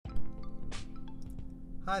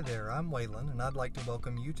Hi there, I'm Waylon, and I'd like to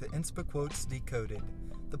welcome you to InspiQuotes Decoded,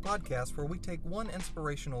 the podcast where we take one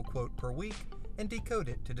inspirational quote per week and decode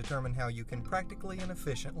it to determine how you can practically and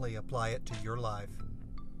efficiently apply it to your life.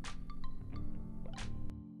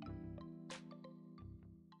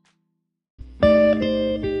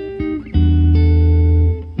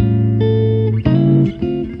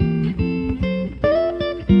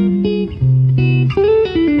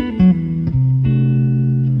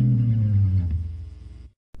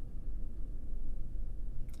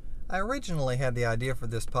 I originally had the idea for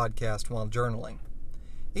this podcast while journaling.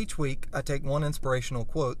 Each week, I take one inspirational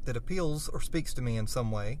quote that appeals or speaks to me in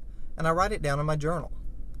some way, and I write it down in my journal.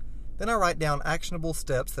 Then I write down actionable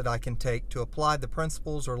steps that I can take to apply the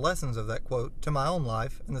principles or lessons of that quote to my own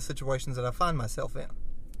life and the situations that I find myself in.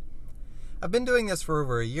 I've been doing this for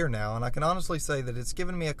over a year now, and I can honestly say that it's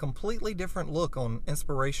given me a completely different look on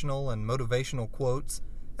inspirational and motivational quotes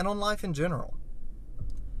and on life in general.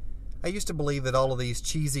 I used to believe that all of these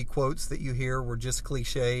cheesy quotes that you hear were just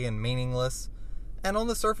cliche and meaningless, and on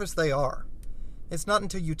the surface they are. It's not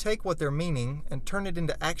until you take what they're meaning and turn it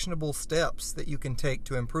into actionable steps that you can take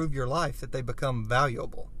to improve your life that they become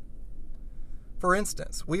valuable. For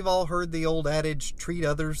instance, we've all heard the old adage, treat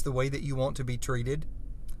others the way that you want to be treated.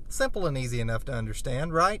 Simple and easy enough to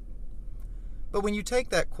understand, right? But when you take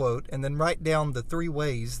that quote and then write down the 3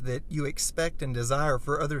 ways that you expect and desire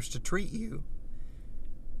for others to treat you,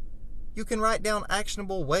 you can write down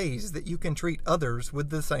actionable ways that you can treat others with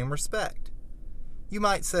the same respect. You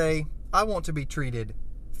might say, I want to be treated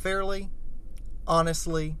fairly,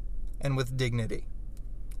 honestly, and with dignity.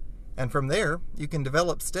 And from there, you can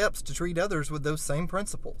develop steps to treat others with those same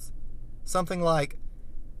principles. Something like,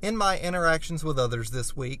 in my interactions with others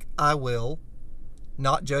this week, I will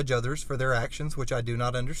not judge others for their actions which I do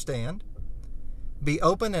not understand, be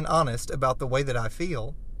open and honest about the way that I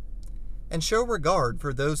feel, and show regard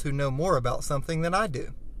for those who know more about something than I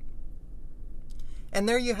do. And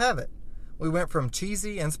there you have it. We went from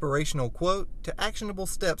cheesy, inspirational quote to actionable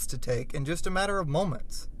steps to take in just a matter of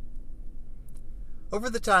moments. Over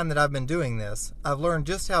the time that I've been doing this, I've learned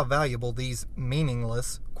just how valuable these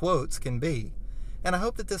meaningless quotes can be, and I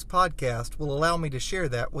hope that this podcast will allow me to share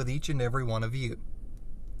that with each and every one of you.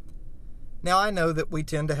 Now, I know that we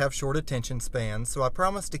tend to have short attention spans, so I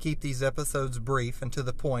promise to keep these episodes brief and to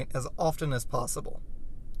the point as often as possible.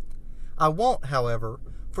 I won't, however,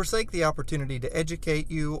 forsake the opportunity to educate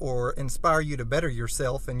you or inspire you to better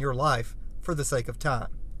yourself and your life for the sake of time.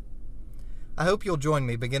 I hope you'll join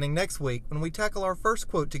me beginning next week when we tackle our first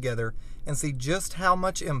quote together and see just how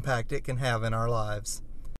much impact it can have in our lives.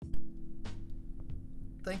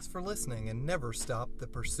 Thanks for listening, and never stop the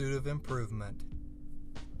pursuit of improvement.